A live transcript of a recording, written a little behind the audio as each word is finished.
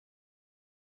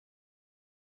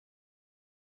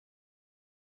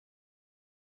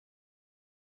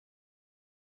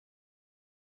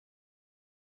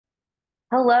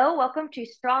Hello, welcome to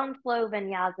Strong Flow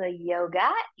Vinyasa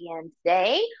Yoga. And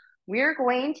today we're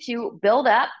going to build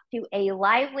up to a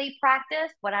lively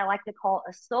practice, what I like to call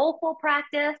a soulful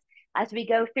practice, as we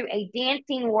go through a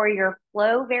dancing warrior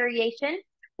flow variation.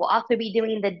 We'll also be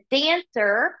doing the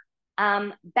dancer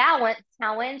balance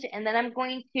challenge, and then I'm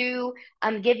going to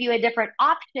give you a different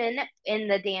option in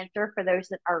the dancer for those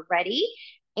that are ready.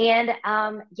 And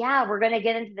yeah, we're going to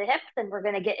get into the hips and we're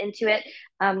going to get into it.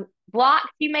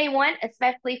 Blocks you may want,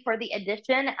 especially for the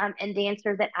addition and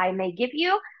dancer that I may give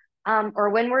you, or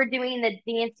when we're doing the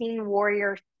dancing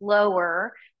warrior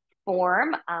slower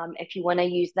form. If you want to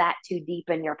use that to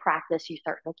deepen your practice, you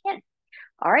certainly can.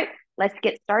 All right, let's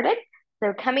get started.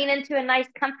 So coming into a nice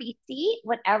comfy seat,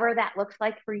 whatever that looks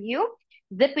like for you,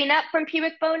 zipping up from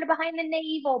pubic bone to behind the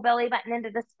navel, belly button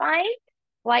into the spine,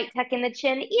 light tuck in the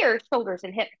chin, ears, shoulders,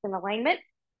 and hips in alignment.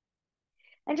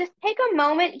 And just take a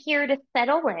moment here to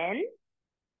settle in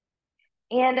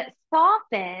and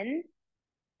soften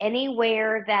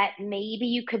anywhere that maybe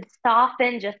you could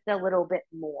soften just a little bit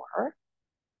more.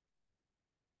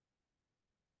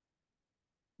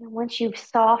 And once you've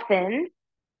softened,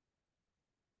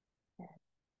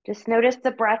 just notice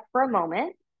the breath for a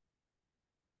moment.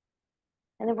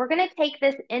 And then we're going to take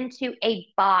this into a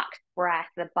box breath,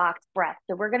 the box breath.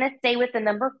 So we're going to stay with the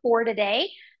number 4 today,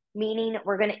 meaning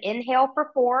we're going to inhale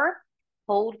for 4,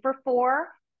 hold for 4,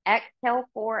 exhale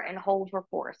 4, and hold for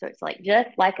 4. So it's like just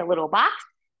like a little box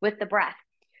with the breath.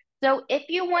 So if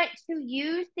you want to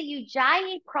use the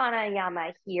Ujjayi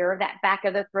pranayama here, that back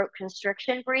of the throat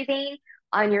constriction breathing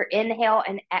on your inhale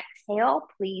and exhale,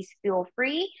 please feel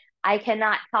free. I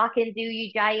cannot talk and do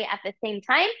Ujjayi at the same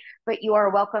time, but you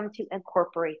are welcome to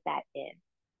incorporate that in.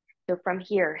 So from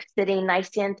here, sitting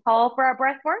nice and tall for our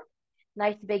breath work,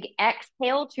 nice big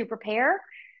exhale to prepare.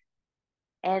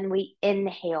 And we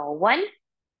inhale 1,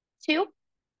 2,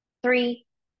 3,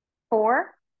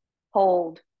 4,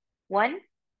 hold 1,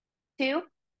 2,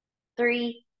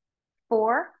 3,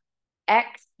 4.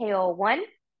 Exhale 1,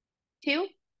 2,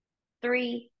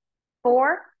 3,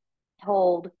 4.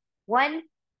 Hold 1,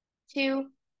 2,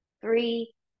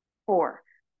 3, 4.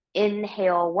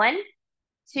 Inhale 1,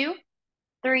 2,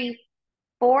 3,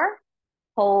 4.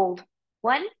 Hold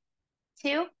 1,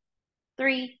 2,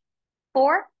 3,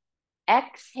 4.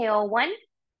 Exhale 1,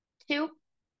 2,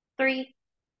 3,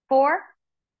 4.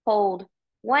 Hold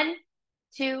 1,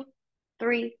 2,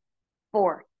 3,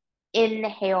 4.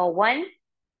 Inhale 1,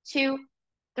 2,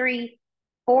 3,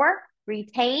 4.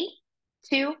 Retain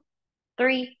 2,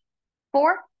 3,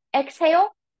 4. Exhale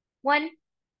 1,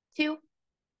 2,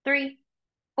 3,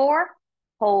 4.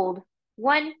 Hold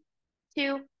 1,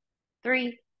 2,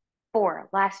 3, 4.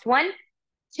 Last 1,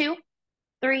 2,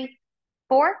 3,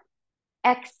 4.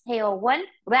 Exhale 1.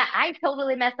 Well, I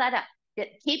totally messed that up.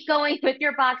 Keep going with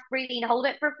your box breathing. Hold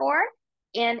it for 4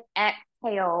 and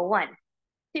exhale 1,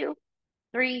 2,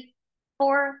 3,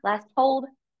 4. Last hold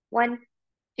 1,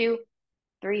 2,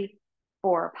 3,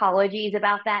 4. Apologies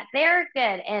about that there. Good.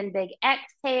 And big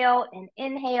exhale and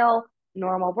inhale.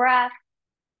 Normal breath.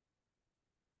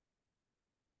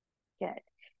 Good.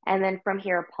 And then from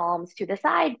here, palms to the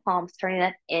side, palms turning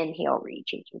up, inhale,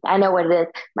 reaching. I know what it is.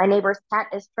 My neighbor's cat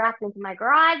is trapped into my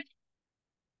garage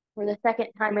for the second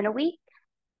time in a week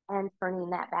and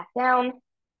turning that back down.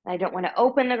 I don't want to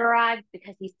open the garage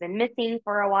because he's been missing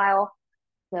for a while.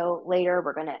 So later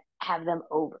we're going to have them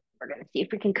over. We're going to see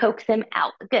if we can coax him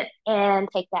out. Good. And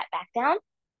take that back down.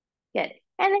 Good.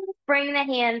 And then just bring the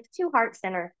hands to heart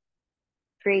center,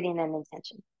 creating an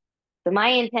intention. So my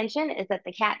intention is that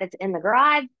the cat that's in the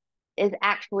garage is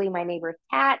actually my neighbor's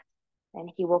cat, and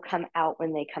he will come out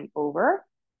when they come over.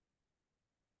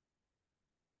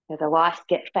 So the lost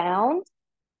get found.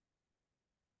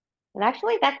 And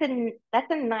actually, that's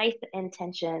a nice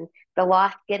intention, the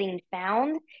lost getting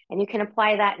found, and you can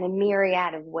apply that in a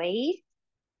myriad of ways.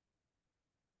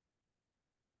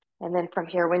 And then from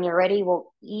here, when you're ready,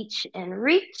 we'll each and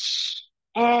reach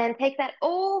and take that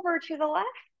over to the left.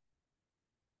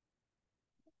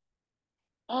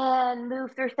 And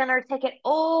move through center, take it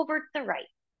over to the right.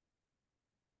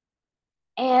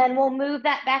 And we'll move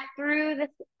that back through this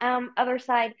other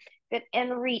side. Good,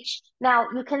 and reach. Now,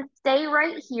 you can stay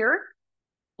right here.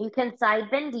 You can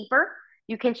side bend deeper.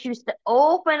 You can choose to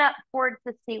open up towards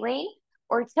the ceiling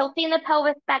or tilting the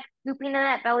pelvis back, scooping in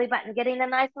that belly button, getting a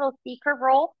nice little C-curve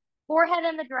roll. Forehead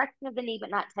in the direction of the knee, but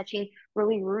not touching.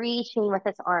 Really reaching with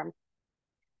this arm.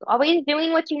 So always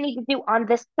doing what you need to do on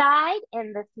this side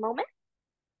in this moment.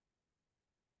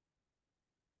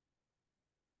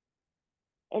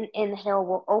 And inhale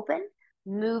will open,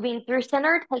 moving through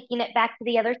center, taking it back to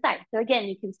the other side. So again,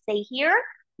 you can stay here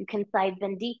You can side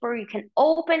bend deeper. You can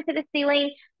open to the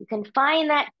ceiling. You can find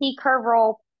that C curve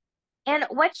roll. And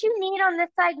what you need on this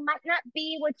side might not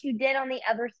be what you did on the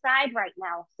other side right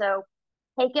now. So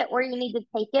take it where you need to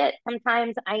take it.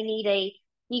 Sometimes I need a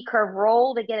C curve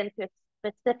roll to get into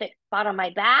a specific spot on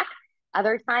my back.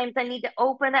 Other times I need to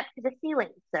open up to the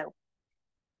ceiling. So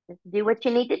just do what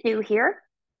you need to do here.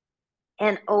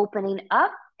 And opening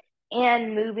up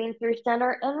and moving through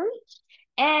center and reach.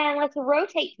 And let's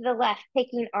rotate to the left,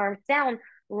 taking arms down,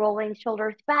 rolling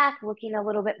shoulders back, looking a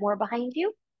little bit more behind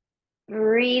you.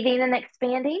 Breathing and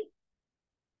expanding.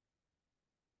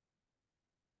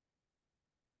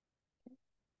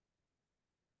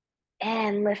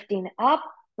 And lifting up,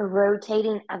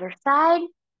 rotating other side,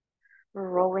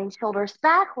 rolling shoulders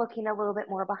back, looking a little bit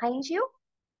more behind you.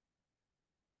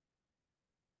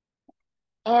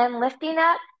 And lifting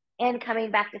up and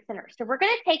coming back to center. So we're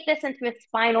going to take this into a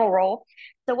spinal roll.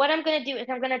 So what I'm going to do is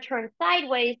I'm going to turn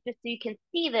sideways just so you can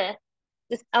see this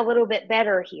just a little bit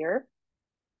better here.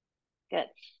 Good.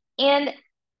 And so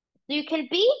you can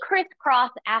be crisscross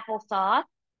applesauce.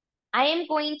 I am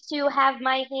going to have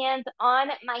my hands on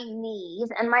my knees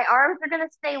and my arms are going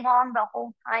to stay long the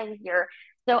whole time here.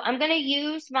 So I'm going to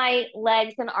use my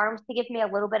legs and arms to give me a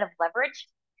little bit of leverage.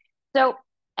 So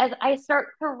as I start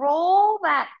to roll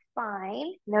that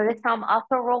spine, notice how I'm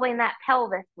also rolling that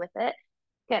pelvis with it.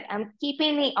 Good. I'm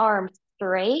keeping the arms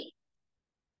straight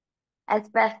as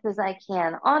best as I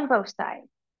can on both sides.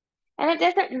 And it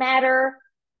doesn't matter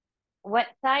what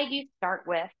side you start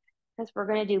with because we're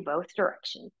going to do both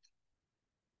directions.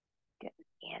 Good.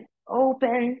 And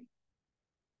open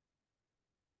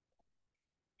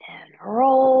and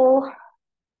roll.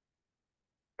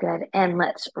 Good. And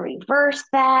let's reverse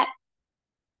that.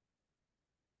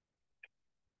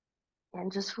 And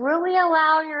just really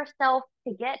allow yourself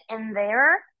to get in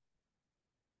there.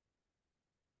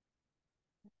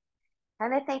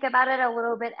 Kind of think about it a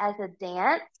little bit as a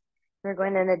dance. We're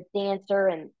going in a dancer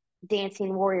and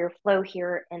dancing warrior flow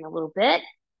here in a little bit.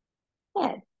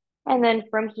 Good. And then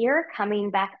from here,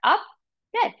 coming back up.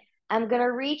 Good. I'm going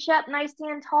to reach up nice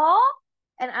and tall.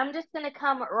 And I'm just going to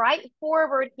come right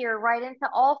forward here, right into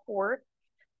all fours.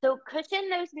 So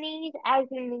cushion those knees as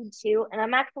you need to. And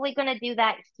I'm actually going to do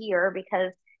that here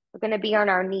because we're going to be on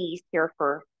our knees here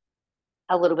for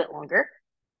a little bit longer.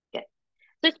 Good.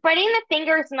 So spreading the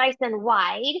fingers nice and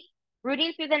wide,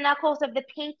 rooting through the knuckles of the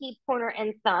pinky, pointer,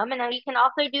 and thumb. And now you can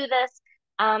also do this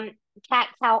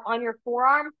cat-cow on your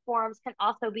forearms. Forearms can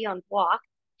also be on blocks.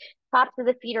 Tops of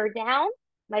the feet are down.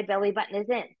 My belly button is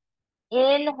in.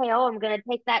 Inhale, I'm going to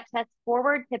take that chest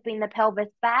forward, tipping the pelvis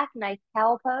back. Nice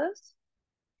cow pose.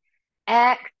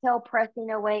 Exhale, pressing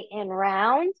away in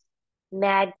round.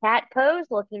 Mad cat pose,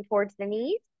 looking towards the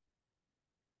knees.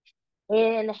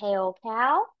 Inhale,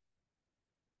 cow.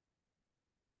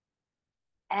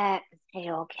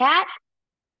 Exhale, cat.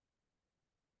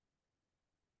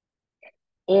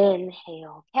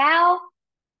 Inhale, cow.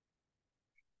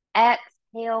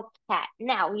 Exhale, cat.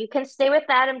 Now, you can stay with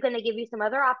that. I'm going to give you some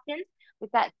other options.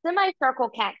 We've got semicircle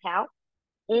cat-cow.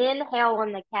 Inhale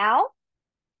on the cow.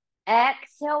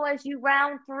 Exhale as you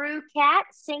round through cat.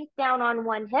 Sink down on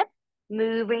one hip.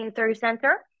 Moving through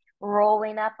center.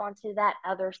 Rolling up onto that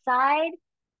other side.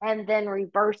 And then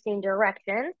reversing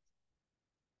directions.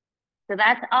 So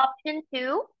that's option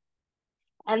 2.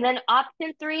 And then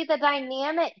option 3, the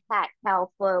dynamic cat-cow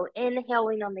flow.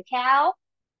 Inhaling on the cow.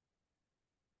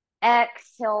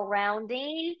 Exhale,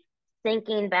 rounding,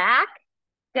 sinking back.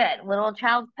 Good. Little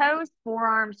child's pose,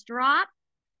 forearms drop.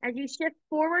 As you shift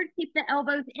forward, keep the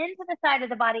elbows into the side of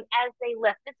the body as they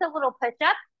lift. It's a little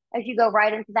push-up as you go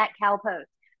right into that cow pose.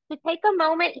 So take a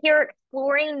moment here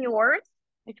exploring yours,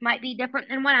 which might be different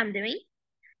than what I'm doing.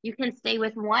 You can stay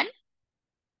with one.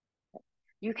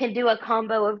 You can do a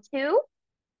combo of 2,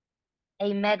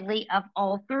 a medley of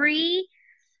all 3,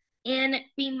 and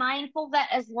be mindful that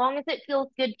as long as it feels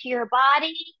good to your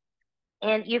body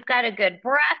and you've got a good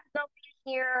breath going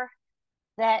here,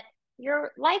 that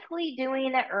you're likely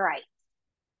doing it right.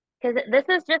 Because this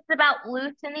is just about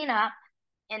loosening up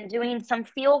and doing some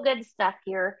feel-good stuff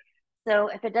here. So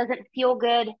if it doesn't feel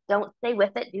good, don't stay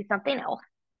with it. Do something else.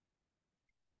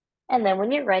 And then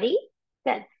when you're ready,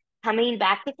 good. Coming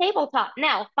back to tabletop.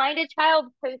 Now, find a child's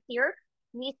pose here.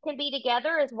 Knees can be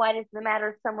together as wide as the mat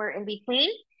or somewhere in between.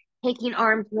 Taking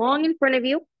arms long in front of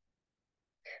you.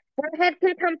 Forehead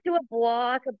can come to a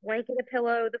block, a blanket, a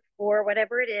pillow, the floor,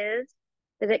 whatever it is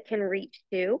that it can reach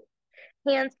to.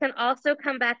 Hands can also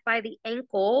come back by the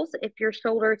ankles if your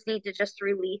shoulders need to just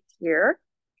release here.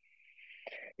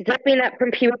 Zipping up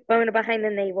from pubic bone behind the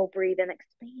navel, breathe and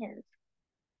expand.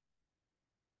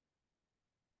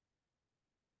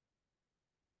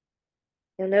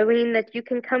 So knowing that you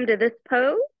can come to this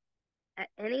pose at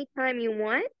any time you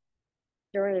want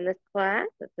during this class.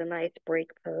 It's a nice break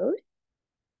pose.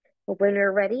 But when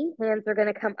you're ready, hands are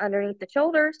going to come underneath the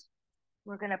shoulders.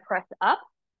 We're going to press up.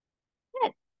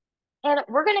 Good. And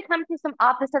we're going to come to some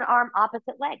opposite arm,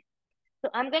 opposite leg.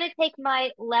 So I'm going to take my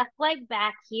left leg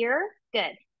back here.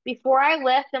 Good. Before I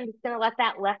lift, I'm just going to let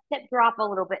that left hip drop a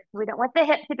little bit. So we don't want the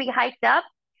hip to be hiked up.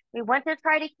 We want to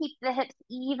try to keep the hips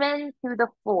even to the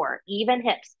floor, even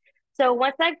hips. So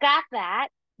once I've got that,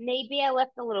 maybe I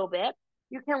lift a little bit.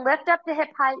 You can lift up to hip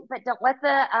height, but don't let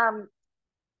the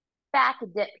back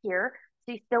dip here.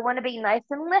 So you still want to be nice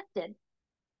and lifted.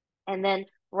 And then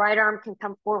right arm can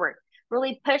come forward.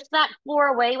 Really push that floor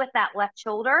away with that left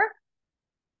shoulder.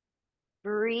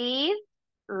 Breathe,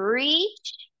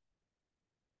 reach.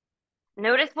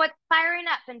 Notice what's firing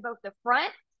up in both the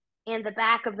front and the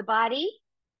back of the body.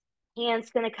 Hands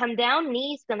going to come down,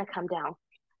 knees going to come down.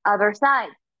 Other side,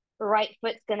 the right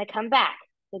foot's going to come back.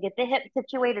 So get the hip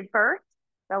situated first.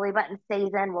 Belly button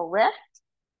stays in, we'll lift.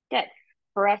 Good.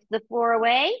 Press the floor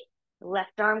away.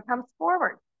 Left arm comes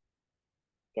forward.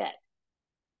 Good.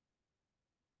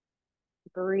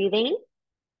 Breathing.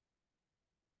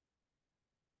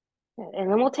 Good. And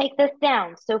then we'll take this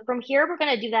down. So from here, we're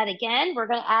going to do that again. We're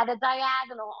going to add a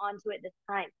diagonal onto it this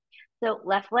time. So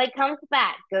left leg comes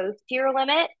back, goes to your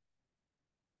limit.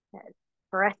 Good.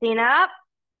 Pressing up.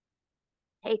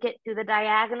 Take it to the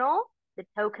diagonal. The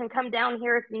toe can come down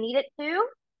here if you need it to.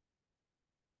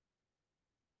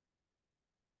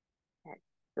 Good.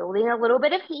 Building a little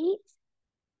bit of heat.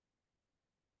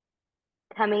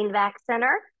 Coming back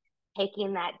center.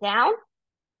 Taking that down.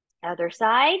 Other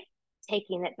side.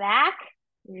 Taking it back.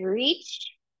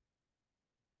 Reach.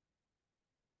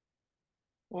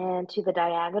 And to the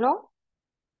diagonal.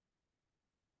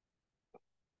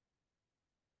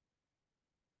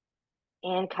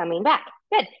 And coming back.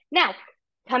 Good. Now,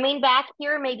 coming back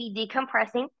here, maybe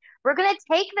decompressing. We're going to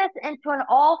take this into an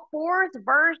all fours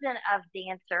version of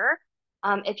dancer,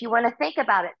 if you want to think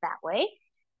about it that way.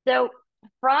 So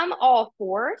from all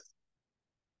fours,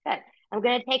 good. I'm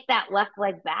going to take that left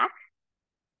leg back.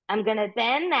 I'm going to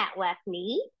bend that left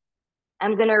knee.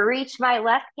 I'm going to reach my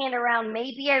left hand around.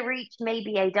 Maybe I reach,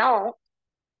 maybe I don't.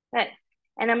 Good.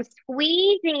 And I'm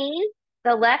squeezing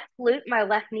the left glute. My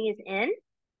left knee is in.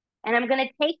 And I'm going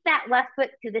to take that left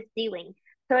foot to the ceiling.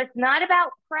 So it's not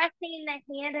about pressing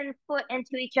the hand and foot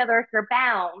into each other if you're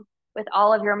bound with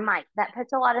all of your might. That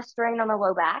puts a lot of strain on the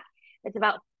low back. It's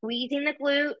about squeezing the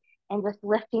glute and just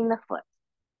lifting the foot.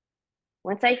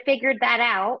 Once I figured that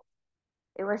out,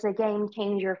 it was a game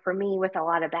changer for me with a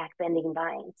lot of back bending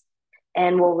binds.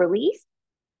 And we'll release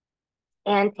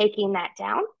and taking that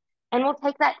down. And we'll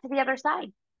take that to the other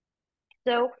side.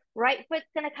 So right foot's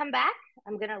going to come back.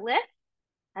 I'm going to lift.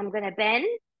 I'm going to bend.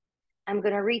 I'm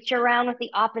going to reach around with the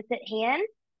opposite hand.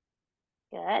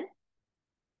 Good.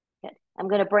 Good. I'm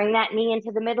going to bring that knee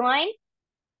into the midline.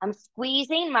 I'm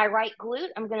squeezing my right glute.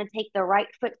 I'm going to take the right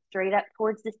foot straight up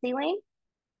towards the ceiling.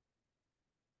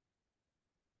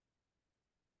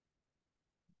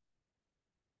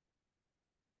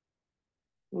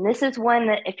 And this is one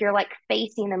that if you're like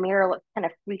facing the mirror, looks kind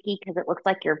of freaky because it looks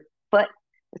like your foot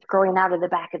is growing out of the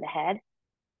back of the head.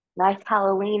 Nice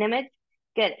Halloween image.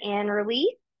 Good. And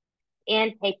release.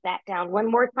 And take that down. One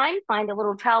more time. Find a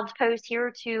little child's pose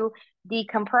here to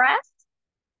decompress.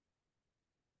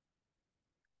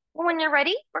 When you're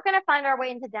ready, we're going to find our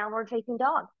way into downward facing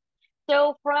dog.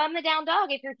 So from the down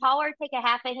dog, if you're taller, take a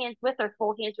half a hand's width or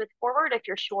full hand's width forward. If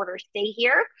you're shorter, stay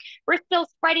here. We're still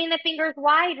spreading the fingers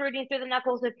wide, rooting through the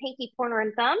knuckles with pinky, pointer,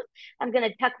 and thumb. I'm going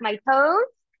to tuck my toes,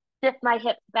 shift my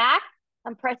hips back.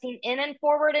 I'm pressing in and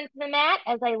forward into the mat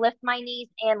as I lift my knees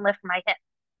and lift my hips.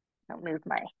 Don't move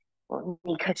my little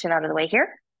knee cushion out of the way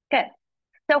here. Good.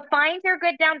 So find your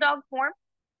good down dog form.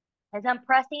 As I'm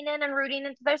pressing in and rooting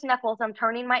into those knuckles, I'm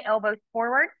turning my elbows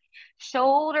forward.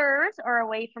 Shoulders are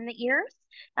away from the ears.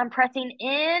 I'm pressing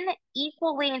in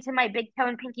equally into my big toe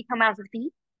and pinky toe mounds of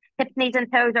feet. Hips, knees,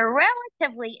 and toes are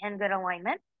relatively in good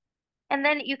alignment. And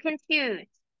then you can choose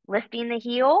lifting the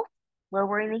heel,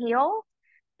 lowering the heel,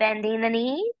 bending the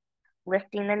knees,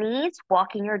 lifting the knees,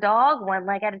 walking your dog one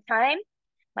leg at a time.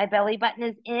 My belly button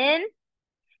is in.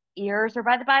 Ears are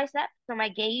by the biceps, so my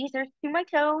gaze is to my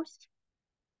toes.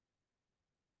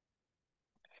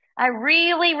 I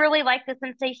really, really like the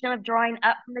sensation of drawing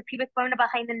up from the pubic bone to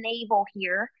behind the navel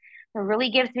here. It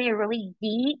really gives me a really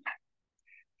deep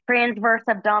transverse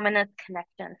abdominis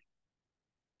connection.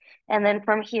 And then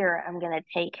from here, I'm going to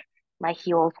take my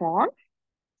heels long.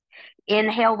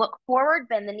 Inhale, look forward,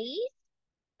 bend the knees.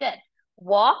 Good.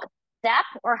 Walk, step,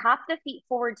 or hop the feet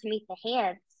forward to meet the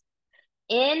hands.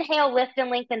 Inhale, lift and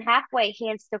lengthen halfway,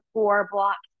 hands to floor,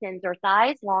 blocks, shins or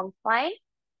thighs, long spine.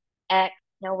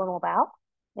 Exhale, little bow.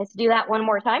 Let's do that one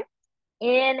more time.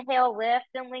 Inhale, lift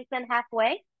and lengthen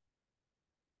halfway.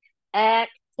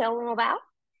 Exhale, little bow.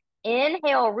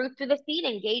 Inhale, root through the feet,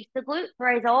 engage the glutes,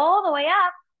 rise all the way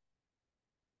up.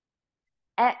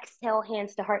 Exhale,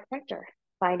 hands to heart center,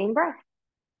 finding breath,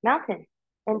 mountain,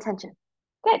 intention.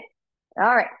 Good.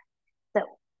 All right. So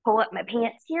pull up my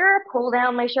pants here, pull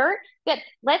down my shirt. Good.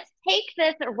 Let's take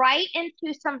this right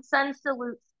into some sun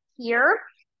salutes here.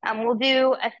 We'll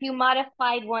do a few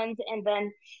modified ones and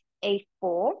then a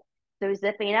full. So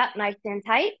zipping up nice and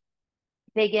tight.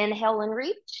 Big inhale and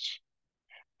reach.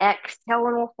 Exhale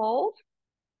and we'll fold.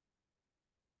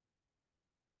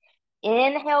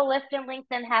 Inhale, lift and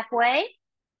lengthen halfway.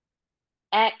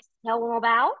 Exhale and we'll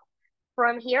bow.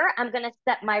 From here, I'm going to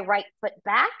step my right foot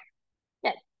back.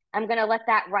 Good. I'm going to let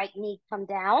that right knee come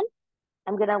down.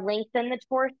 I'm going to lengthen the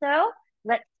torso.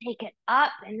 Let's take it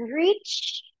up and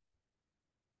reach.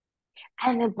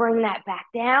 And then bring that back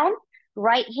down.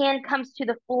 Right hand comes to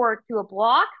the floor to a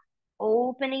block.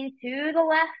 Opening to the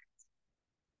left.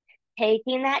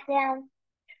 Taking that down.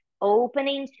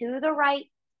 Opening to the right.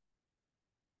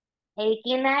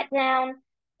 Taking that down.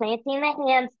 Planting the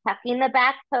hands, tucking the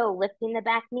back toe, lifting the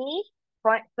back knee.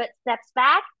 Front foot steps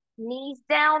back. Knees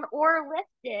down or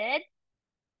lifted.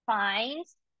 Find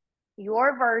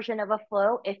your version of a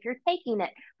flow if you're taking it.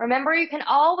 Remember, you can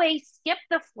always skip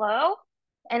the flow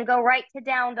and go right to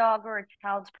down dog or a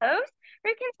child's pose, or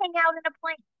you can hang out in a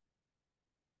plank.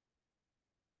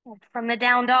 From the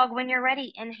down dog, when you're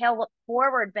ready, inhale, look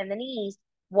forward, bend the knees,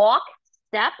 walk,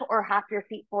 step, or hop your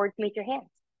feet forward to meet your hands.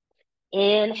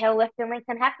 Inhale, lift and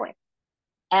lengthen halfway.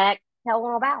 Exhale,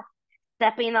 little bow.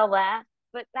 Stepping the left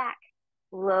foot back,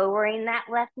 lowering that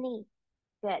left knee.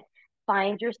 Good.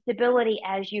 Find your stability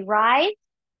as you rise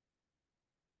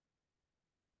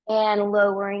and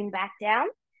lowering back down.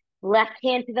 Left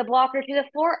hand to the block or to the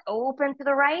floor, open to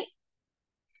the right.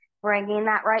 Bringing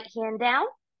that right hand down,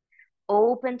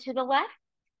 open to the left.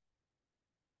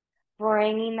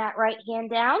 Bringing that right hand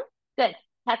down. Good.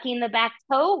 Tucking the back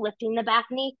toe, lifting the back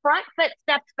knee, front foot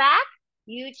steps back.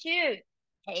 You choose.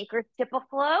 Take or skip a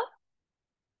flow.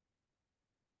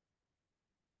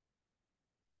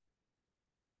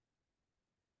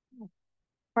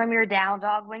 From your down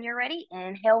dog when you're ready,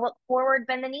 inhale, look forward,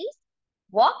 bend the knees.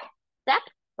 Walk, step,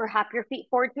 or hop your feet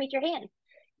forward to meet your hands.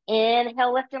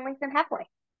 Inhale, lift and lengthen halfway.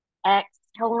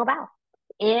 Exhale, little bow.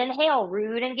 Inhale,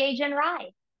 root, engage, and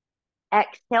rise.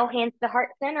 Exhale, hands to heart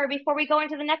center. Before we go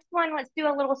into the next one, let's do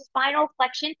a little spinal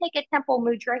flexion. Take a temple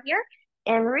mudra here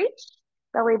and reach.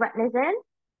 Belly button is in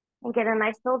and get a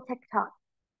nice little tick-tock.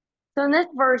 So in this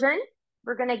version,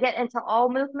 we're going to get into all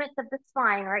movements of the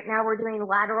spine. Right now, we're doing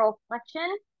lateral flexion,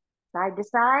 side to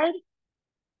side.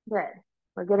 Good.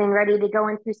 We're getting ready to go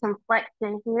into some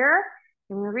flexion here.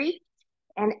 And reach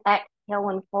and exhale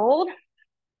and fold.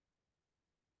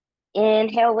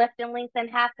 Inhale, lift and lengthen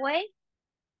halfway.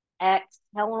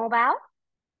 Exhale and bow.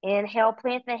 Inhale,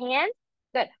 plant the hands.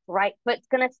 Good. Right foot's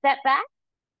going to step back,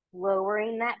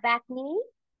 lowering that back knee,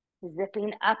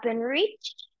 zipping up and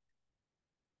reach.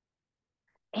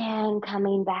 And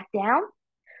coming back down.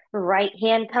 Right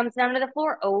hand comes down to the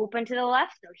floor, open to the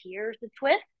left. So here's the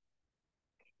twist.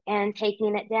 And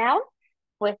taking it down,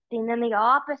 twisting in the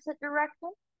opposite direction.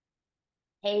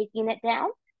 Taking it down,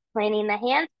 planting the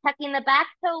hands, tucking the back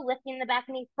toe, lifting the back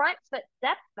knee, front foot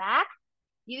steps back.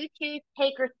 You choose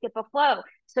take or skip a flow.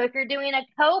 So if you're doing a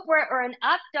cobra or an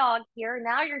up dog here,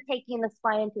 now you're taking the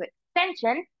spine into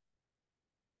extension.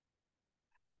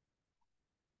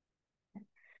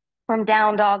 From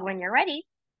down dog when you're ready,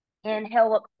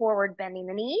 inhale, look forward, bending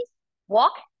the knees.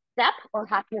 Walk, step, or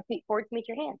hop your feet forward to meet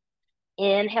your hands.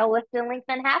 Inhale, lift and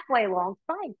lengthen halfway, long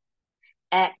spine.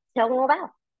 Exhale, little bow.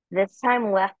 This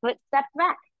time, left foot steps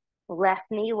back. Left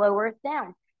knee lowers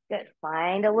down. Good.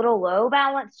 Find a little low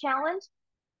balance challenge.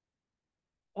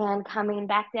 And coming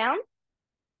back down.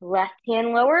 Left hand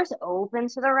lowers, open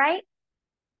to the right.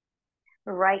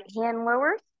 Right hand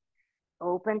lowers,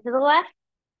 open to the left.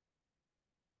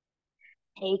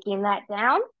 Taking that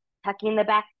down, tucking the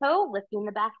back toe, lifting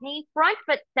the back knee, front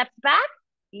foot steps back.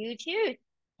 You choose.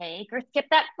 Take or skip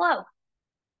that flow.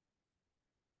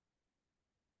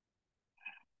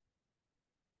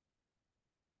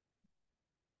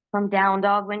 From down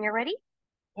dog when you're ready.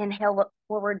 Inhale, look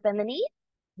forward, bend the knees.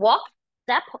 Walk,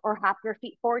 step, or hop your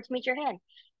feet forward to meet your hand.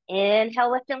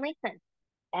 Inhale, lift and lengthen.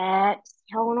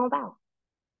 Exhale, and bow.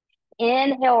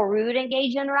 Inhale, root,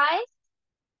 engage, and rise.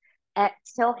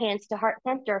 Exhale, hands to heart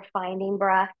center, finding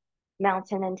breath,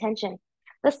 mountain intention.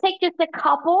 Let's take just a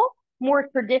couple more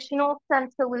traditional sun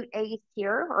salute A's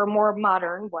here, or more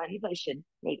modern ones, I should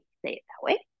maybe say it that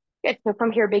way. Good. So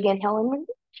from here, big inhale and release.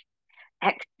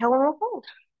 Exhale and fold.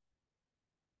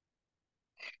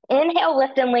 Inhale,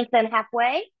 lift and lengthen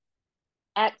halfway.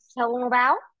 Exhale and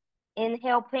bow.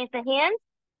 Inhale, plant the hands.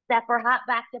 Step or hop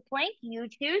back to plank. You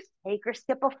choose. Take or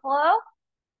skip a flow.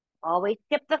 Always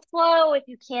skip the flow if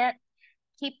you can't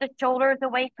keep the shoulders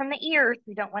away from the ears.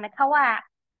 You don't want to collapse.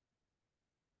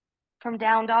 From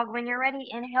down dog when you're ready.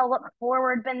 Inhale, look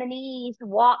forward, bend the knees.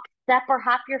 Walk, step or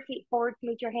hop your feet forward to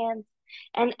meet your hands.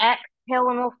 And exhale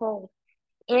and we'll fold.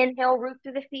 Inhale, root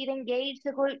through the feet, engage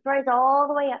the glutes, rise all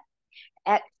the way up.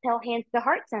 Exhale, hands to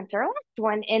heart center. Last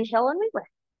one, inhale and we lift.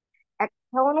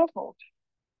 Exhale and we'll fold.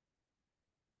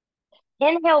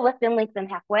 Inhale, lift and lengthen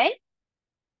halfway.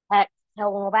 Exhale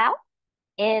and we'll bow.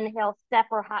 Inhale, step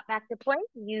or hop back to plank.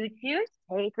 You choose.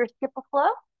 Take or skip a flow.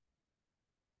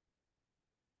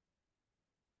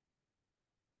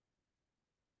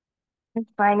 And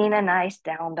finding a nice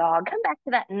down dog. Come back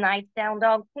to that nice down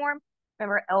dog form.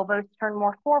 Remember, elbows turn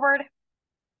more forward.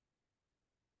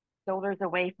 Shoulders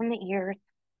away from the ears.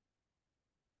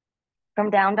 From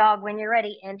down dog when you're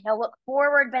ready. Inhale, look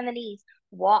forward, bend the knees.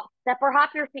 Walk, step or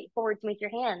hop your feet forward to meet your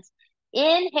hands.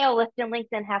 Inhale, lift and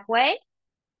lengthen halfway.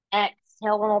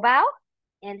 Exhale, one will bow.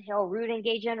 Inhale, root,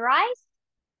 engage, and rise.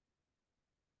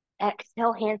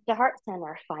 Exhale, hands to heart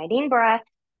center. Finding breath.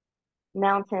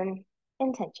 Mountain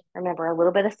intention. Remember, a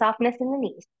little bit of softness in the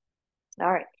knees.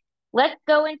 All right. Let's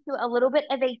go into a little bit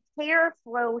of a chair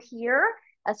flow here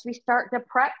as we start to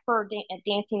prep for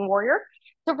Dancing Warrior.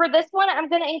 So for this one, I'm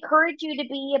going to encourage you to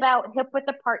be about hip width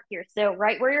apart here. So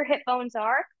right where your hip bones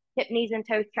are, hip, knees, and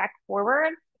toes track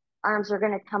forward. Arms are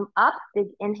going to come up. Big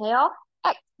inhale.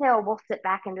 Exhale, we'll sit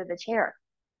back into the chair.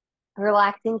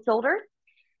 Relaxing shoulders.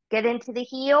 Get into the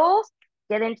heels.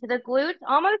 Get into the glutes.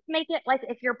 Almost make it like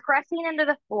if you're pressing into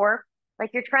the floor, like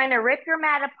you're trying to rip your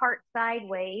mat apart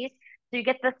sideways. So you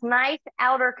get this nice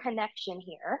outer connection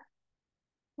here.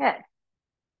 Good.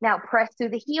 Now press through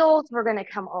the heels. We're going to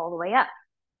come all the way up.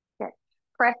 Good.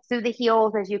 Press through the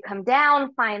heels as you come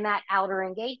down. Find that outer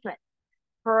engagement.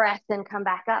 Press and come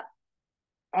back up.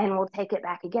 And we'll take it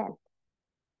back again.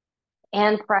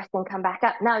 And press and come back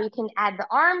up. Now you can add the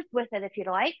arms with it if you'd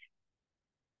like.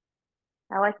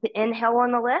 I like to inhale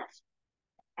on the lift.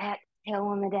 Exhale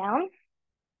on the down.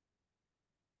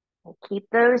 And keep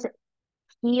those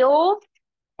heels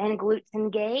and glutes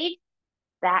engaged.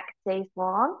 Back stays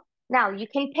long. Now you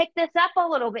can pick this up a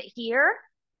little bit here.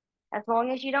 As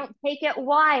long as you don't take it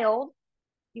wild,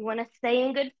 you want to stay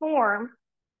in good form.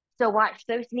 So watch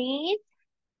those knees,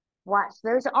 watch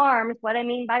those arms. What I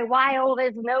mean by wild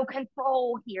is no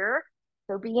control here.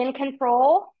 So be in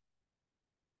control.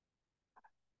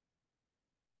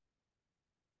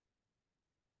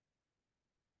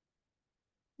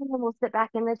 And then we'll sit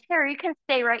back in the chair. You can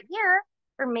stay right here,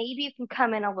 or maybe you can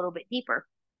come in a little bit deeper.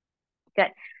 Good.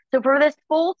 So for this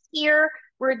full steer,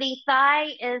 where the thigh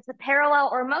is parallel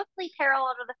or mostly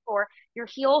parallel to the floor, your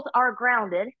heels are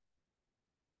grounded.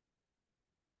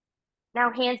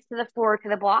 Now hands to the floor, to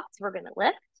the blocks. We're going to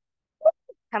lift.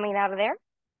 Coming out of there.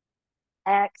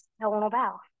 Exhale and we'll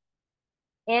bow.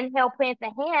 Inhale, plant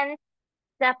the hands.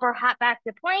 Step or hop back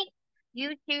to plank.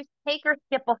 You choose take or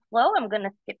skip a flow. I'm going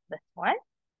to skip this one.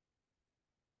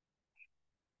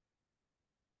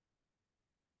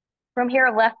 From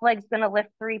here, left leg's going to lift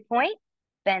 3 points.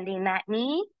 Bending that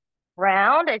knee.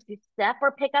 Round as you step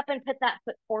or pick up and put that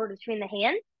foot forward between the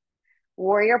hands.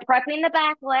 Warrior prepping the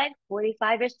back leg,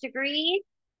 45-ish degrees.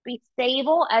 Be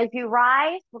stable as you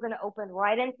rise. We're going to open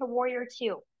right into Warrior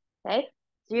 2. Okay?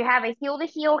 So you have a heel to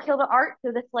heel, heel to arch.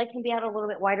 So this leg can be at a little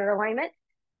bit wider alignment.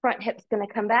 Front hip's going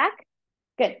to come back.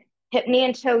 Good. Hip, knee,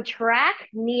 and toe track.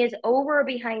 Knee is over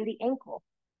behind the ankle.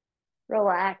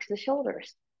 Relax the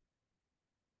shoulders.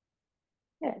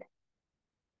 Good.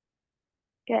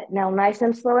 Good. Now nice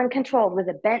and slow and controlled with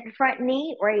a bent front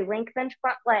knee or a lengthened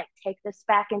front leg. Take this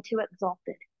back into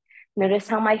exalted. Notice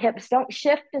how my hips don't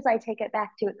shift as I take it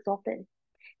back to exalted.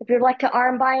 If you'd like to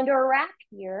arm bind or rack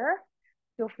here,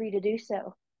 feel free to do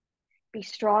so. Be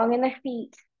strong in the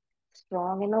feet,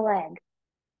 strong in the leg.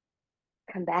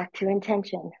 Come back to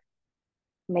intention.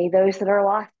 May those that are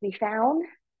lost be found,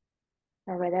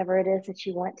 or whatever it is that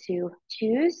you want to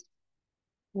choose.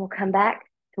 We'll come back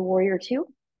to Warrior 2.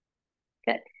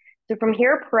 Good. So from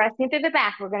here, pressing through the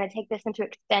back, we're going to take this into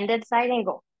extended side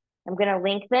angle. I'm going to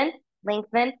lengthen,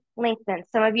 lengthen, lengthen.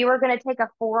 Some of you are going to take a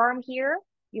forearm here.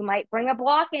 You might bring a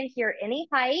block in here, any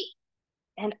height,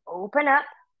 and open up.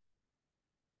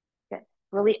 Good.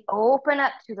 Really open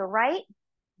up to the right.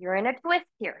 You're in a twist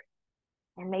here.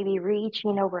 And maybe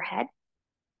reaching overhead.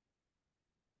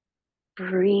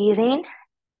 Breathing.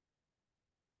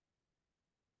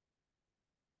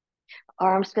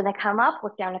 Arms going to come up,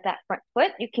 look down at that front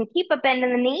foot. You can keep a bend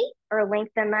in the knee or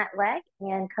lengthen that leg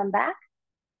and come back.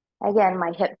 Again,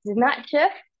 my hips do not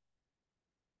shift.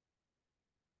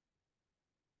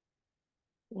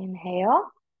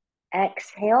 Inhale,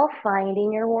 exhale,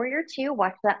 finding your warrior two.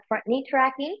 Watch that front knee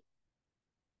tracking.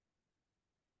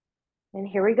 And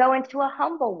here we go into a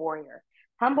humble warrior.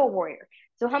 Humble warrior.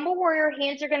 So humble warrior,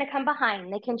 hands are going to come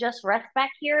behind. They can just rest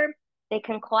back here. They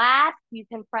can clasp. You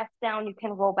can press down. You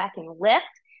can roll back and lift.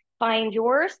 Find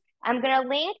yours. I'm going to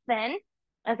lengthen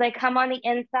as I come on the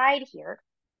inside here.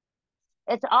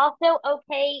 It's also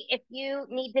okay if you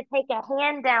need to take a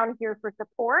hand down here for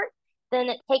support, then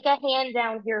take a hand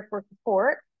down here for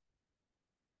support.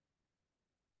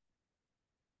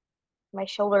 My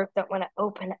shoulders don't want to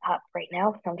open up right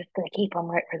now, so I'm just going to keep them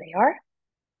right where they are.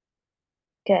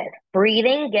 Good.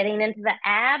 Breathing, getting into the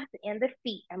abs and the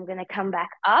feet. I'm going to come back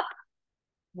up.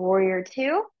 Warrior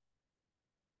two.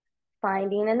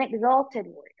 Finding an exalted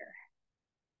warrior.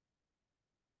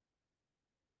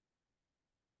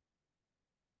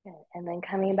 Good. And then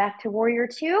coming back to warrior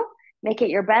two. Make it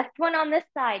your best one on this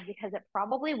side because it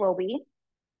probably will be.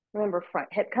 Remember, front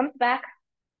hip comes back.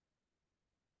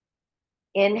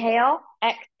 Inhale,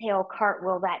 exhale,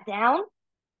 cartwheel that down.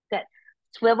 Good.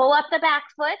 Swivel up the back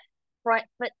foot. Front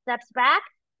foot steps back.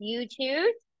 You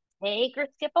choose. Take or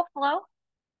skip a flow.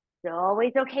 It's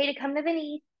always okay to come to the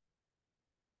knees.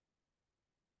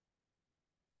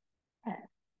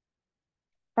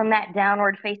 From that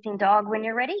downward facing dog when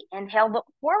you're ready, inhale, look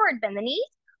forward, bend the knees,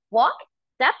 walk,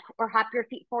 step, or hop your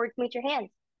feet forward to meet your hands.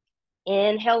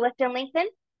 Inhale, lift and lengthen.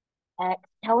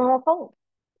 Exhale, and we'll fold.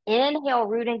 Inhale,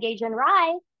 root, engage, and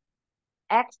rise.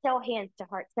 Exhale, hands to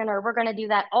heart center. We're going to do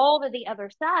that all to the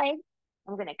other side.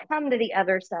 I'm going to come to the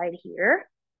other side here.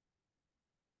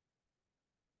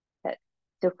 Good.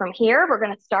 So from here, we're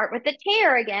going to start with the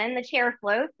chair again, the chair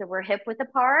flow. So we're hip width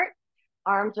apart.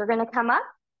 Arms are going to come up.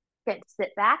 Good.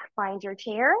 Sit back, find your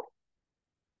chair.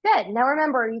 Good. Now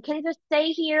remember, you can just stay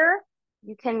here.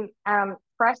 You can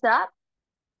press up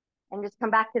and just come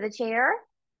back to the chair.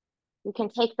 You can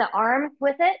take the arms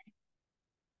with it.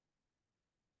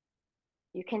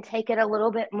 You can take it a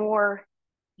little bit more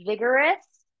vigorous,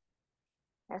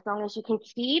 as long as you can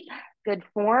keep good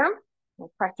form.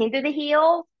 Pressing through the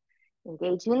heels,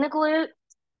 engaging the glutes.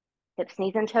 Hips,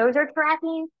 knees, and toes are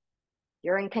tracking.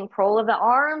 You're in control of the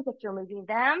arms if you're moving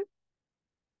them.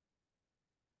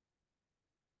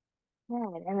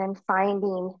 Good. And then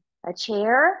finding a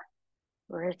chair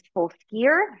where it's full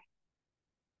skier.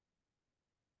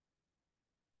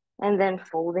 And then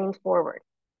folding forward.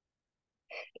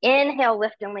 Inhale,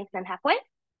 lift and lengthen halfway.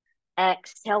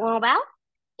 Exhale, and bow.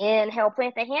 Inhale,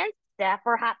 plant the hands. Step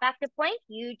or hop back to plank.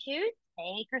 You choose.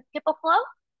 Take or skip a flow.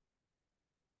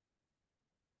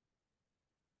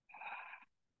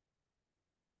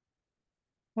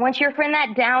 Once you're in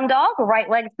that down dog, right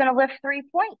leg's going to lift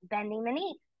 3-point, bending the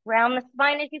knee. Round the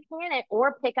spine as you can,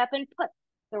 or pick up and put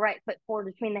the right foot forward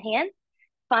between the hands.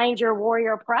 Find your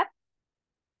warrior prep,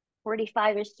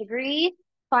 45-ish degrees.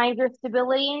 Find your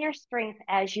stability and your strength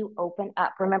as you open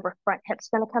up. Remember, front hip's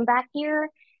going to come back here.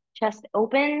 Chest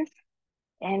opens,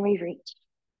 and we reach.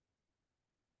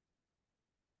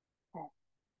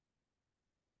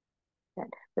 Good.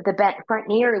 With the bent front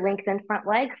knee or lengthened front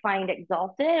leg, find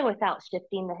exalted without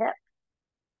shifting the hip.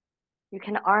 You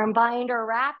can arm bind or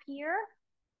wrap here.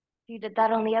 You did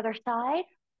that on the other side.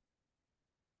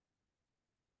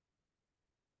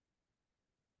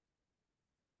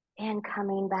 And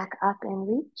coming back up and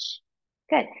reach.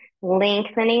 Good.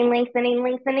 Lengthening, lengthening,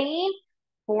 lengthening.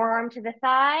 Forearm to the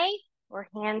thigh or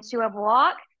hand to a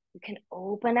block. You can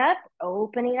open up,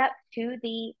 opening up to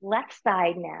the left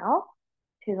side now.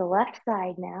 To the left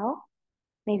side now.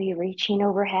 Maybe reaching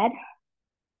overhead.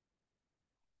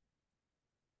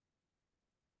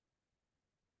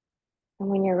 And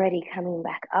when you're ready, coming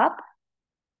back up.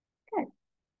 Good.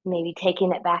 Maybe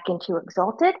taking it back into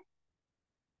exalted.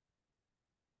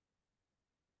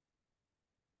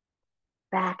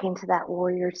 Back into that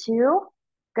warrior two.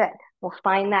 Good. We'll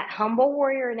find that humble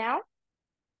warrior now.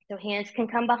 So hands can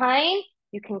come behind.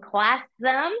 You can clasp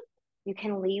them. You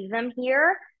can leave them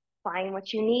here. Find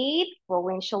what you need.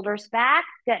 Rolling shoulders back.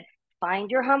 Good. Find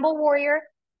your humble warrior.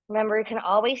 Remember, you can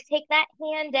always take that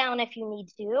hand down if you need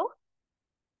to.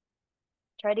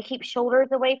 Try to keep shoulders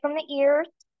away from the ears.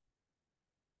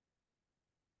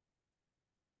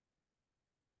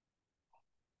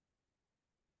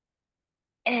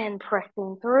 And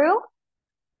pressing through.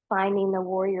 Finding the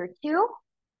warrior two.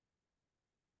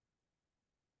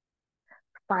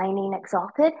 Finding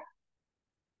exalted.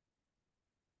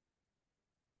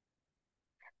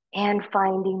 and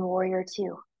finding warrior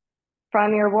two.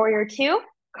 From your warrior two,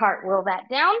 cartwheel that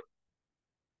down,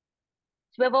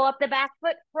 swivel up the back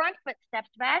foot, front foot steps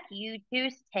back. You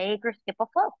choose take or skip a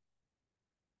flow.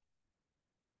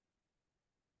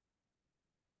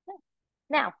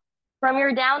 Now, from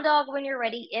your down dog, when you're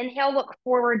ready, inhale, look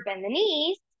forward, bend the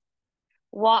knees,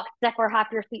 walk, step or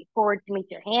hop your feet forward to meet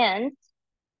your hands.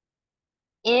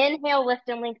 Inhale, lift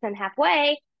and lengthen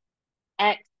halfway.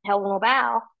 Exhale, we'll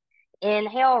bow.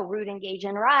 Inhale, root, engage,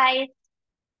 and rise.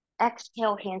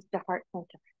 Exhale, hands to heart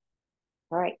center.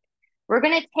 All right. We're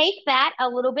going to take that a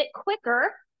little bit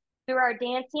quicker through our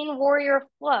dancing warrior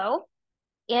flow.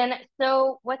 And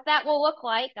so what that will look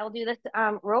like, I'll do this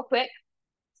real quick.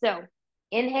 So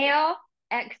inhale,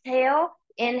 exhale,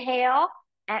 inhale,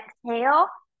 exhale,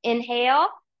 inhale,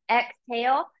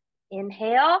 exhale,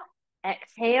 inhale,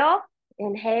 exhale,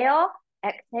 inhale,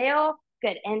 exhale.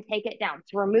 Good. And take it down.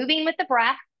 So we're moving with the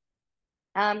breath.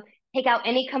 Take out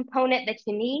any component that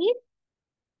you need,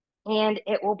 and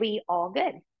it will be all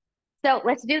good. So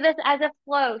let's do this as a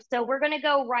flow. So we're going to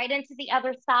go right into the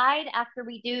other side after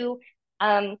we do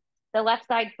the left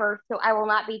side first. So I will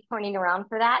not be turning around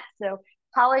for that. So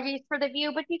apologies for the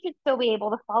view, but you should still be able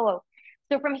to follow.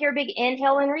 So from here, big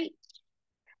inhale and reach.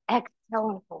 Exhale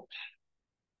and fold.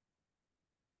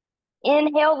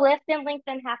 Inhale, lift and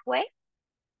lengthen halfway.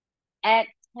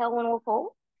 Exhale and we'll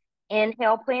fold.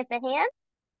 Inhale, plant the hands.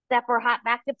 Step or hop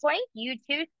back to plank. You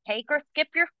choose take or skip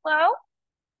your flow.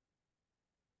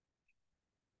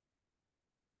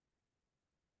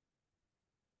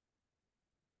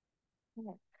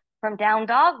 From down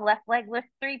dog, left leg lift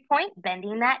 3-point,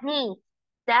 bending that knee.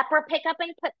 Step or pick up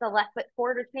and put the left foot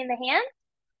forward between the hands.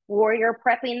 Warrior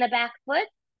prepping the back foot.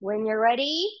 When you're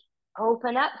ready,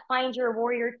 open up, find your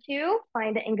warrior two,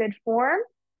 find it in good form.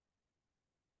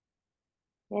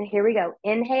 And here we go.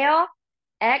 Inhale,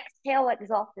 exhale,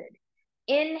 exalted.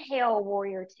 Inhale,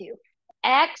 warrior two.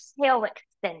 Exhale,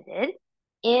 extended.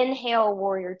 Inhale,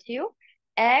 warrior two.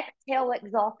 Exhale,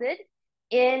 exalted.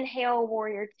 Inhale,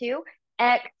 warrior two.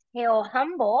 Exhale,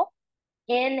 humble.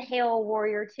 Inhale,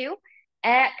 warrior two.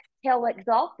 Exhale,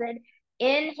 exalted.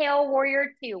 Inhale,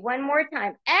 warrior two. One more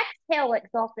time. Exhale,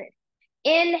 exalted.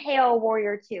 Inhale,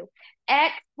 warrior two.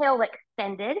 Exhale,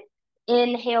 extended.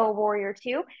 Inhale, warrior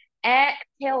two.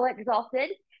 Exhale,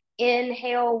 exalted.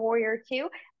 Inhale, warrior two.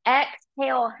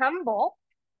 Exhale, humble.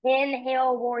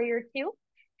 Inhale, warrior two.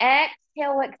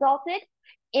 Exhale, exalted.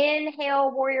 Inhale,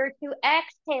 warrior two.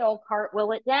 Exhale,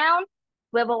 cartwheel it down.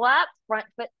 Swivel up, front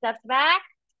foot steps back.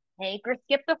 Take or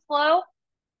skip the flow.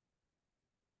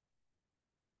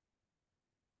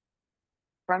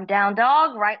 From down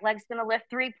dog, right leg's gonna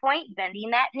lift 3-point,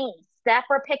 bending that knee. Step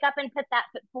or pick up and put that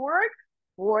foot forward.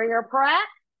 Warrior press,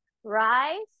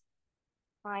 rise,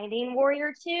 finding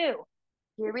warrior two.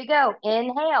 Here we go.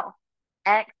 Inhale,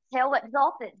 exhale,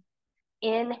 exalted.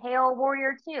 Inhale,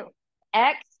 warrior two.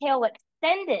 Exhale,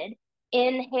 extended.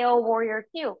 Inhale, warrior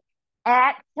two.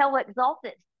 Exhale,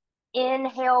 exalted.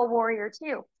 Inhale, warrior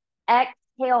two.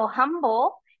 Exhale,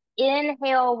 humble.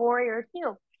 Inhale, warrior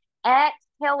two.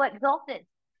 Exhale, exalted.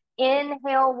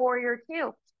 Inhale, warrior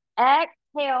two.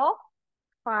 Exhale,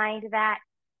 find that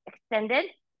extended.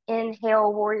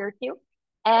 Inhale, warrior two.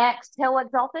 Exhale,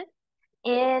 exalted.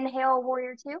 Inhale,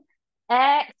 warrior two.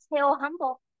 Exhale,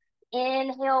 humble.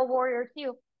 Inhale, warrior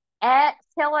two.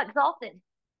 Exhale, exalted.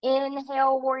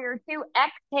 Inhale, warrior two.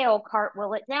 Exhale,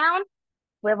 cartwheel it down.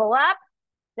 Swivel up,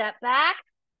 step back,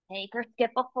 take or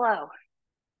skip a flow.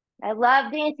 I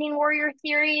love Dancing Warrior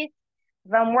series.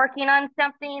 If I'm working on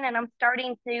something and I'm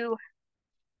starting to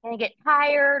get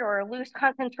tired or lose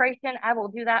concentration, I will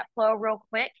do that flow real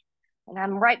quick. And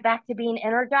I'm right back to being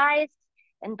energized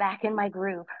and back in my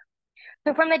groove.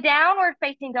 So from the downward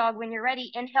facing dog, when you're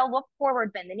ready, inhale, look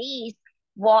forward, bend the knees,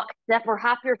 walk, step or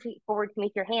hop your feet forward to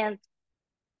meet your hands.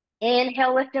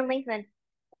 Inhale, lift and lengthen.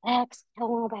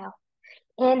 Exhale, bow.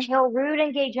 Inhale, root,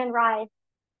 engage and rise.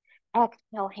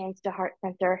 Exhale, hands to heart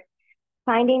center.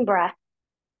 Finding breath,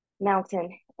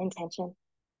 mountain, intention. All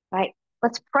right,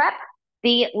 let's prep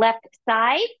the left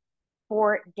side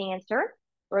for dancer,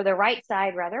 or the right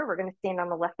side rather. We're going to stand on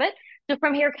the left foot. So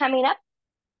from here, coming up,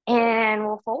 and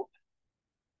we'll fold.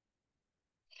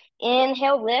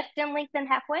 Inhale, lift and lengthen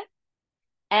halfway.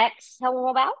 Exhale,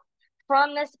 we'll bow.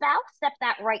 From this bow, step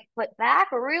that right foot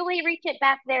back. Really reach it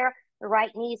back there. The right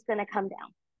knee is going to come down.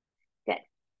 Good.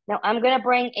 Now I'm going to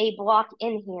bring a block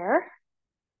in here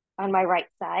on my right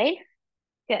side.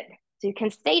 Good. So you can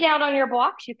stay down on your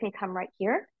blocks. You can come right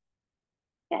here.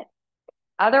 Good.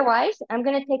 Otherwise, I'm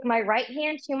going to take my right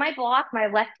hand to my block. My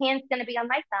left hand's going to be on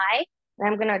my thigh. And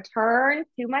I'm going to turn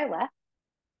to my left.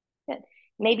 Good.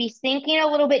 Maybe sinking a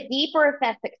little bit deeper if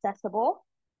that's accessible.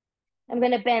 I'm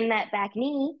going to bend that back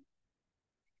knee.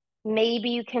 Maybe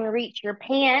you can reach your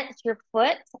pants, your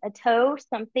foot, a toe,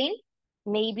 something.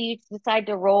 Maybe you decide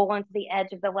to roll onto the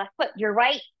edge of the left foot. Your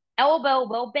right elbow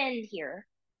will bend here.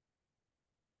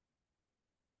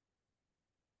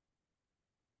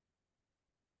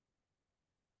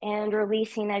 And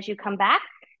releasing as you come back.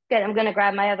 Good. I'm going to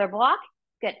grab my other block.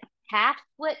 Good. Half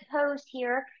split pose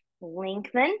here.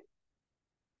 Lengthen.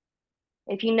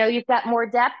 If you know you've got more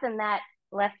depth in that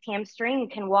left hamstring, you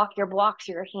can walk your blocks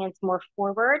or your hands more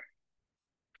forward,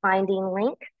 finding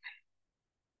length.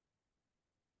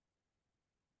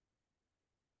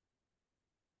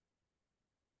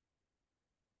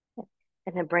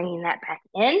 And then bringing that back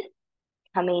in,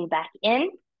 coming back in,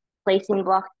 placing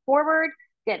blocks forward.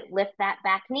 Good. Lift that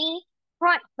back knee.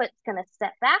 Front foot's going to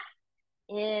step back.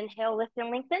 Inhale, lift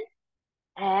and lengthen.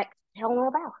 Exhale,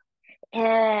 roll bow.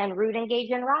 And root,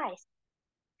 engage, and rise.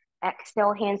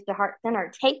 Exhale, hands to heart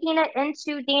center. Taking it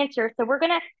into dancer. So we're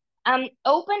going to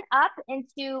open up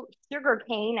into sugar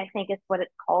cane, I think is what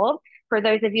it's called, for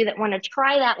those of you that want to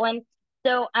try that one.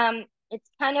 So it's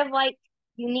kind of like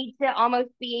you need to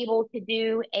almost be able to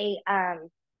do a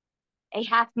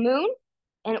half moon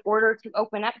in order to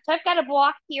open up. So I've got a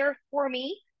block here for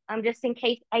me, just in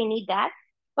case I need that.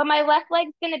 But my left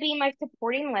leg's going to be my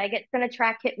supporting leg. It's going to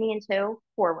track hip, knee, and toe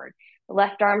forward. The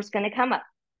left arm's going to come up.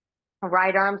 The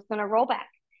right arm's going to roll back.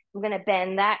 I'm going to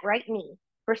bend that right knee.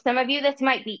 For some of you, this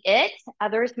might be it.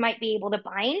 Others might be able to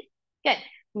bind. Good.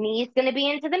 Knee's going to be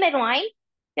into the midline.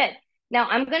 Good. Now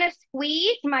I'm going to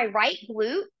squeeze my right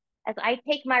glute as I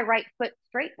take my right foot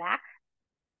straight back.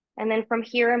 And then from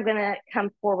here, I'm going to come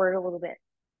forward a little bit.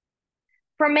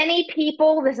 For many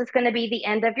people, this is going to be the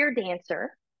end of your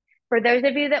dancer. For those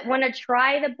of you that want to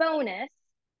try the bonus,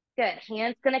 good.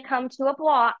 Hand's going to come to a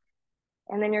block,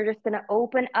 and then you're just going to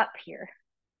open up here.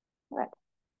 Good.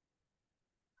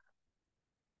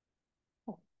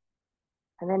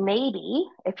 And then maybe,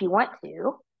 if you want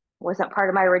to, wasn't part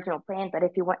of my original plan, but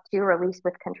if you want to, release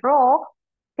with control.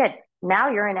 Good. Now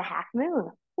you're in a half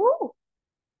moon. Woo.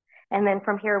 And then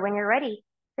from here, when you're ready,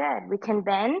 good. We can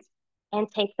bend and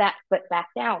take that foot back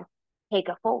down. Take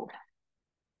a fold.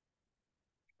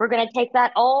 We're going to take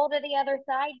that all to the other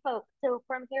side, folks. So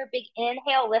from here, big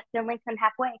inhale, lift and lengthen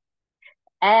halfway.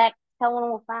 Exhale,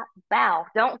 and we'll bow.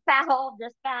 Don't foul,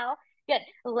 just bow. Good.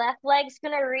 Left leg's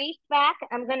going to reach back.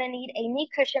 I'm going to need a knee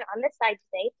cushion on this side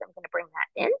today, so I'm going to bring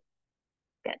that in.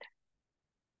 Good.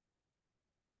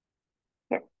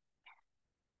 Good.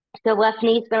 The left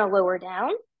knee's going to lower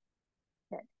down.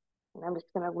 Good. And I'm just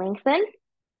going to lengthen.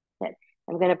 Good.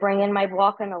 I'm going to bring in my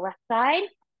block on the left side.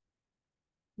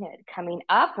 Good. Coming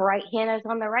up, right hand is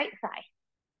on the right side.